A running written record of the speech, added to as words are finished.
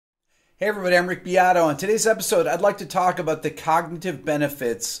Hey everybody, I'm Rick Beato. On today's episode, I'd like to talk about the cognitive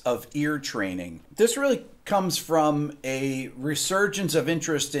benefits of ear training. This really comes from a resurgence of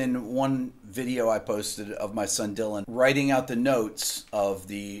interest in one video I posted of my son Dylan writing out the notes of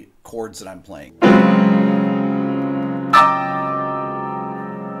the chords that I'm playing.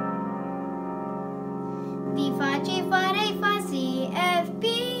 B, Fa, G, Fa, A, Fa, C, F, B,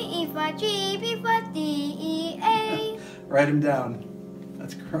 E, Fa, G, B, Fa, D, E, A. Write them down.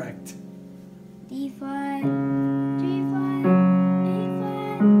 That's correct. D, Fa, G, Fa, A, Fa,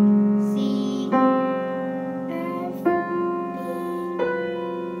 C, F, B,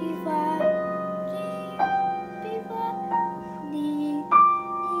 E, Fa, G, B, Fa, D, E,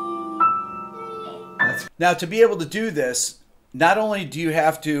 A. Now, to be able to do this, not only do you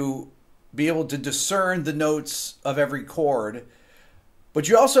have to be able to discern the notes of every chord, but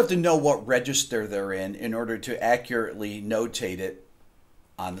you also have to know what register they're in order to accurately notate it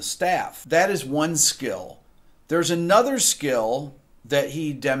on the staff. That is one skill. There's another skill that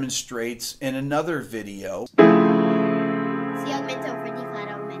he demonstrates in another video. C augmented over D flat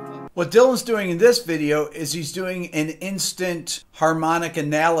augmented. What Dylan's doing in this video is he's doing an instant harmonic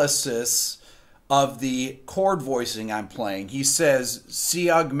analysis of the chord voicing I'm playing. He says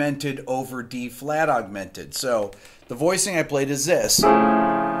C augmented over D flat augmented. So the voicing I played is this.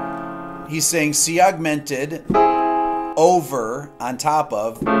 He's saying C augmented over on top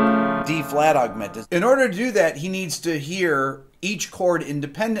of D flat augmented. In order to do that, he needs to hear each chord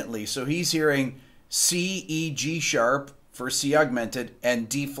independently. So he's hearing C, E, G sharp for C augmented and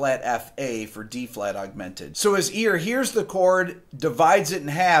D flat F A for D flat augmented. So his ear hears the chord, divides it in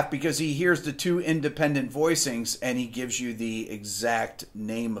half because he hears the two independent voicings, and he gives you the exact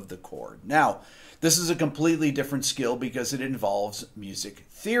name of the chord. Now, this is a completely different skill because it involves music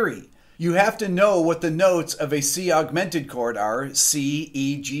theory. You have to know what the notes of a C augmented chord are, C,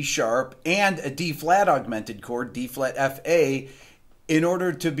 E, G sharp, and a D flat augmented chord, D flat F A, in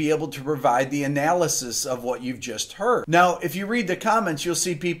order to be able to provide the analysis of what you've just heard. Now, if you read the comments, you'll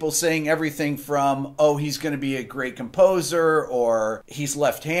see people saying everything from, oh, he's going to be a great composer, or he's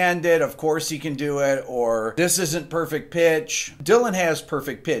left-handed, of course he can do it, or this isn't perfect pitch. Dylan has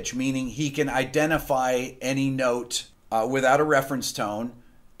perfect pitch, meaning he can identify any note without a reference tone,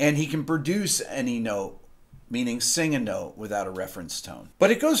 and he can produce any note, meaning sing a note without a reference tone.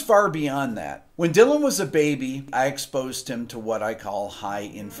 But it goes far beyond that. When Dylan was a baby, I exposed him to what I call high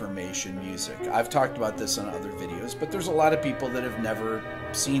information music. I've talked about this on other videos, but there's a lot of people that have never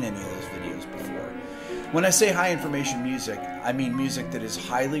seen any of those videos before. When I say high information music, I mean music that is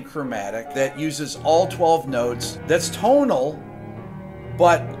highly chromatic, that uses all 12 notes, that's tonal,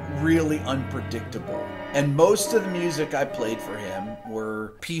 but really unpredictable. And most of the music I played for him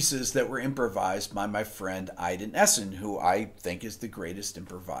were pieces that were improvised by my friend Aiden Essen, who I think is the greatest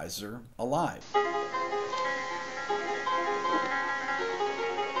improviser alive.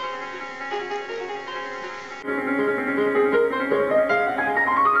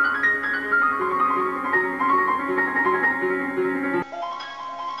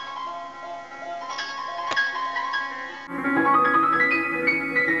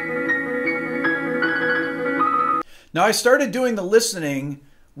 Now, I started doing the listening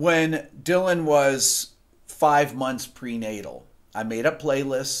when Dylan was 5 months prenatal. I made up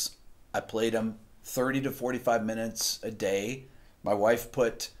playlists. I played them 30 to 45 minutes a day. My wife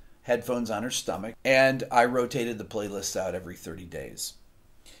put headphones on her stomach, and I rotated the playlists out every 30 days.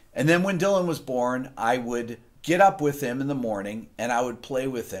 And then when Dylan was born, I would get up with him in the morning, and I would play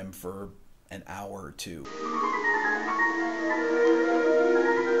with him for an hour or two.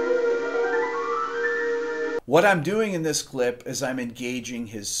 What I'm doing in this clip is I'm engaging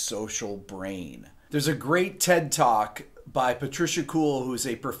his social brain. There's a great TED Talk by Patricia Kuhl, who's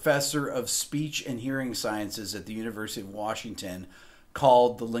a professor of speech and hearing sciences at the University of Washington,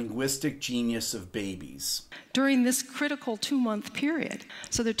 called The Linguistic Genius of Babies. During this critical 2-month period,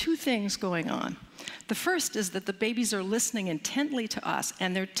 so there are two things going on. The first is that the babies are listening intently to us,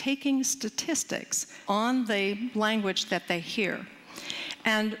 and they're taking statistics on the language that they hear.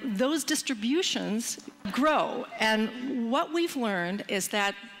 And those distributions grow. And what we've learned is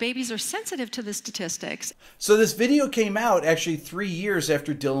that babies are sensitive to the statistics. So this video came out actually 3 years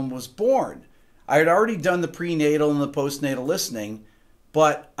after Dylan was born. I had already done the prenatal and the postnatal listening,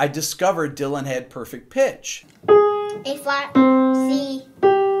 but I discovered Dylan had perfect pitch. A flat, C,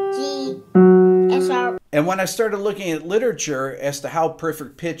 G, F sharp. And when I started looking at literature as to how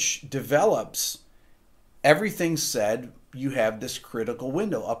perfect pitch develops, everything said you have this critical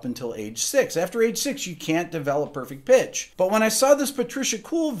window up until age 6. After age 6, you can't develop perfect pitch. But when I saw this Patricia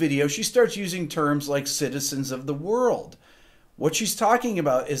Kuhl video, she starts using terms like citizens of the world. What she's talking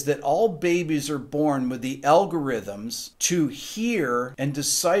about is that all babies are born with the algorithms to hear and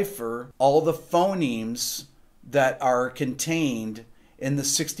decipher all the phonemes that are contained in the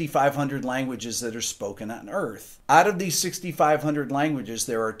 6,500 languages that are spoken on Earth. Out of these 6,500 languages,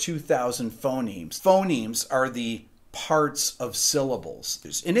 there are 2,000 phonemes. Phonemes are the parts of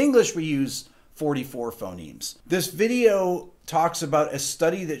syllables. In English, we use 44 phonemes. This video talks about a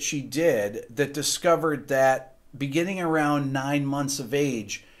study that she did that discovered that beginning around 9 months of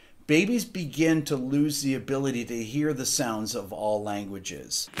age, babies begin to lose the ability to hear the sounds of all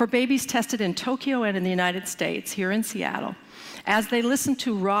languages. For babies tested in Tokyo and in the United States, here in Seattle, as they listen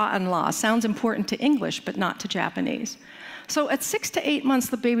to ra and la, sounds important to English but not to Japanese. So at 6 to 8 months,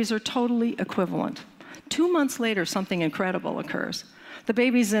 the babies are totally equivalent. 2 months later, something incredible occurs. The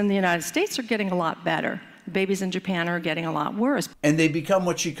babies in the United States are getting a lot better. The babies in Japan are getting a lot worse. And they become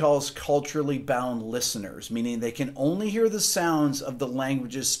what she calls culturally bound listeners, meaning they can only hear the sounds of the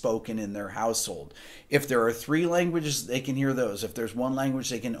languages spoken in their household. If there are 3 languages, they can hear those. If there's 1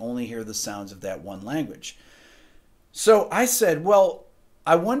 language, they can only hear the sounds of that 1 language. So I said, well,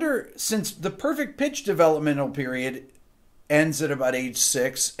 I wonder, since the perfect pitch developmental period ends at about age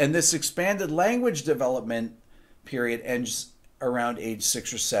 6, and this expanded language development period ends around age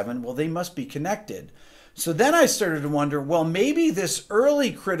 6 or 7, well, they must be connected. So then I started to wonder, well, maybe this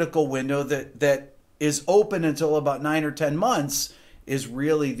early critical window that is open until about 9 or 10 months is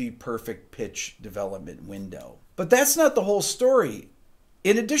really the perfect pitch development window. But that's not the whole story.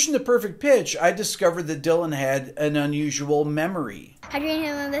 In addition to perfect pitch, I discovered that Dylan had an unusual memory. Hydrogen,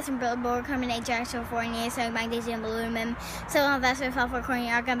 helium, lithium, billboard, carbonate, jackson, foreign, sodium, magnesium, aluminum, silicon, phosphate, sulfur,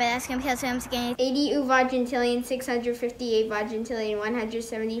 chromium, argon, potassium, calcium, scanning, 80 uvagentillion, 658 vagentillion,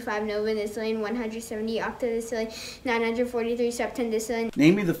 175 novadicillion, 170 octadicillion, 943 septendicillion.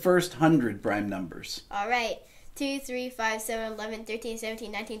 Name me the first 100 prime numbers. All right. 2, 3, 5, 7, 11, 13,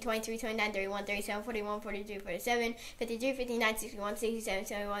 17, 19, 23, 29, 31, 37, 41, 42, 47, 53, 59, 61, 67,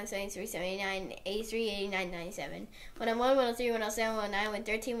 71, 73, 79, 83, 89, 97. 101, 103, 107, 109,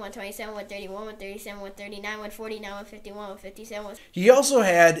 113, 127, 131, 137, 139, 149, 151, 157. He also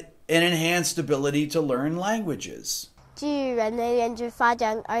had an enhanced ability to learn languages. 基于人类认知发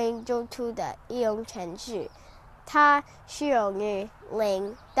展而研究出的应用程序，它适用于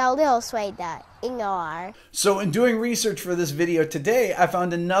0到6岁的婴儿。 So in doing research for this video today, I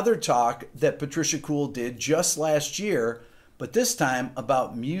found another talk that Patricia Kuhl did just last year, but this time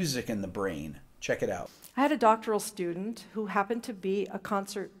about music in the brain. Check it out. I had a doctoral student who happened to be a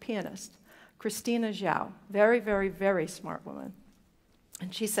concert pianist, Christina Zhao, very, very, very smart woman.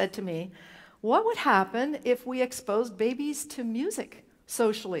 And she said to me, what would happen if we exposed babies to music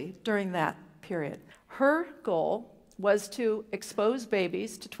socially during that period? Her goal was to expose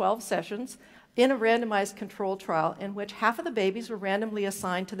babies to 12 sessions in a randomized control trial in which half of the babies were randomly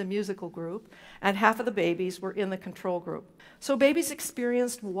assigned to the musical group and half of the babies were in the control group. So babies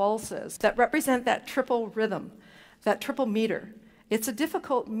experienced waltzes that represent that triple rhythm, that triple meter. It's a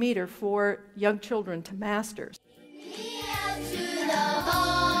difficult meter for young children to master.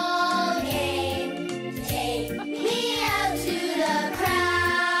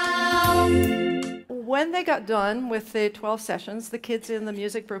 When they got done with the 12 sessions, the kids in the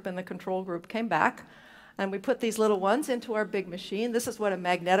music group and the control group came back, and we put these little ones into our big machine. This is what a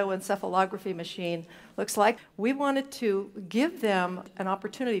magnetoencephalography machine looks like. We wanted to give them an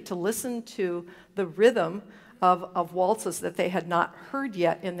opportunity to listen to the rhythm of waltzes that they had not heard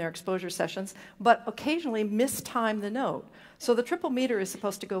yet in their exposure sessions, but occasionally mistime the note. So the triple meter is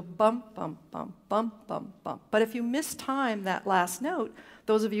supposed to go bump, bump, bump, bump, bump, bump. But if you mistime that last note,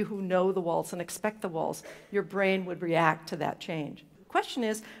 those of you who know the waltz and expect the waltz, your brain would react to that change. The question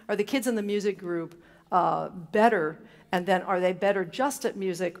is, are the kids in the music group better? And then are they better just at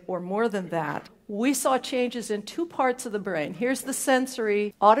music or more than that? We saw changes in 2 parts of the brain. Here's the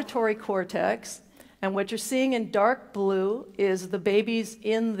sensory auditory cortex. And what you're seeing in dark blue is the babies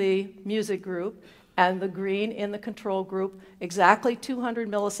in the music group and the green in the control group, exactly 200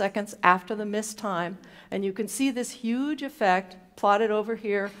 milliseconds after the missed time. And you can see this huge effect plotted over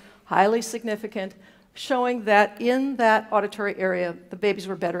here, highly significant, showing that in that auditory area, the babies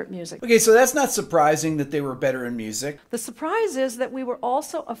were better at music. Okay, so that's not surprising that they were better in music. The surprise is that we were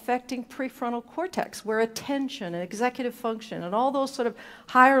also affecting prefrontal cortex, where attention and executive function and all those sort of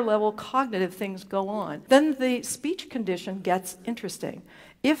higher level cognitive things go on. Then the speech condition gets interesting.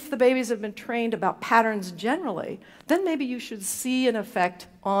 If the babies have been trained about patterns generally, then maybe you should see an effect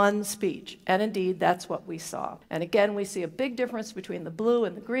on speech. And indeed, that's what we saw. And again, we see a big difference between the blue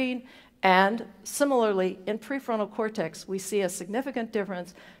and the green. And similarly, in prefrontal cortex, we see a significant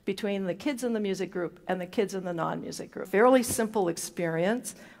difference between the kids in the music group and the kids in the non-music group. Fairly simple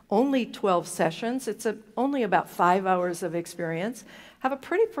experience, only 12 sessions. It's only about 5 hours of experience. Have a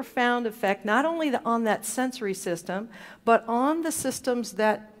pretty profound effect, not only on that sensory system, but on the systems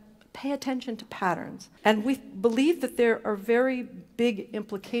that pay attention to patterns. And we believe that there are very big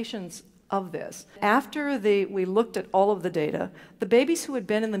implications of this. After we looked at all of the data, the babies who had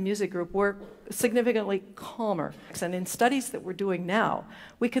been in the music group were significantly calmer. And in studies that we're doing now,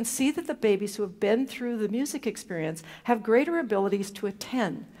 we can see that the babies who have been through the music experience have greater abilities to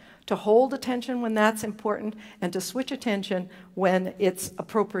attend, to hold attention when that's important, and to switch attention when it's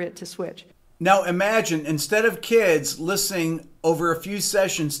appropriate to switch. Now imagine, instead of kids listening over a few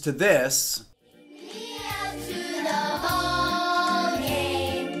sessions to this,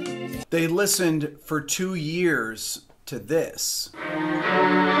 they listened for 2 years to this.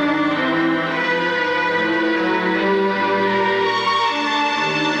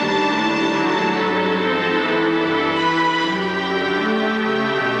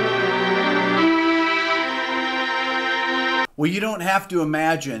 Well, you don't have to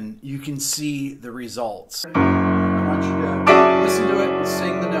imagine, you can see the results. I want you to listen to it and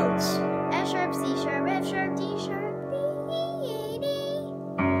sing the notes. F sharp, C sharp, F sharp, D sharp, B, E, D.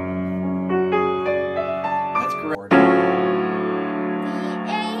 That's correct. D,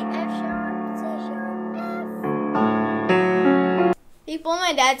 A, F sharp, C sharp, F. People in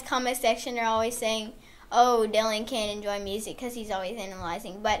my dad's comment section are always saying, oh, Dylan can't enjoy music because he's always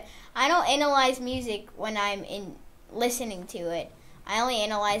analyzing. But I don't analyze music when I'm listening to it. I only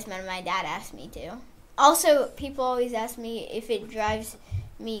analyze when my dad asks me to. Also, people always ask me if it drives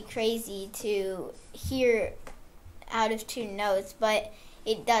me crazy to hear out of tune notes, but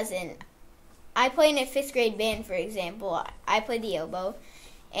it doesn't. I play in a 5th grade band, for example. I play the oboe,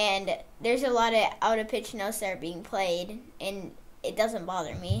 and there's a lot of out of pitch notes that are being played, and it doesn't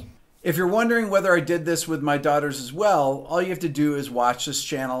bother me. If you're wondering whether I did this with my daughters as well, all you have to do is watch this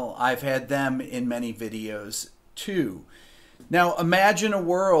channel. I've had them in many videos too. Now imagine a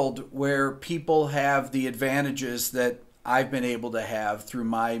world where people have the advantages that I've been able to have through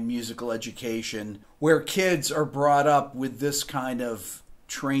my musical education, where kids are brought up with this kind of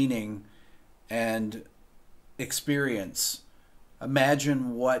training and experience.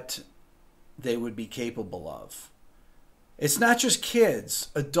 Imagine what they would be capable of. It's not just kids.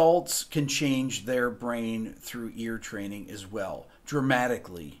 Adults can change their brain through ear training as well,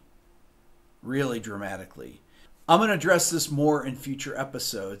 dramatically, really dramatically. I'm going to address this more in future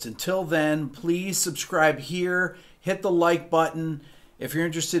episodes. Until then, please subscribe here, hit the like button. If you're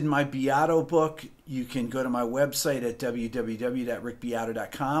interested in my Beato book, you can go to my website at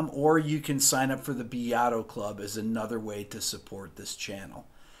www.rickbeato.com, or you can sign up for the Beato Club as another way to support this channel.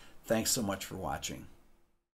 Thanks so much for watching.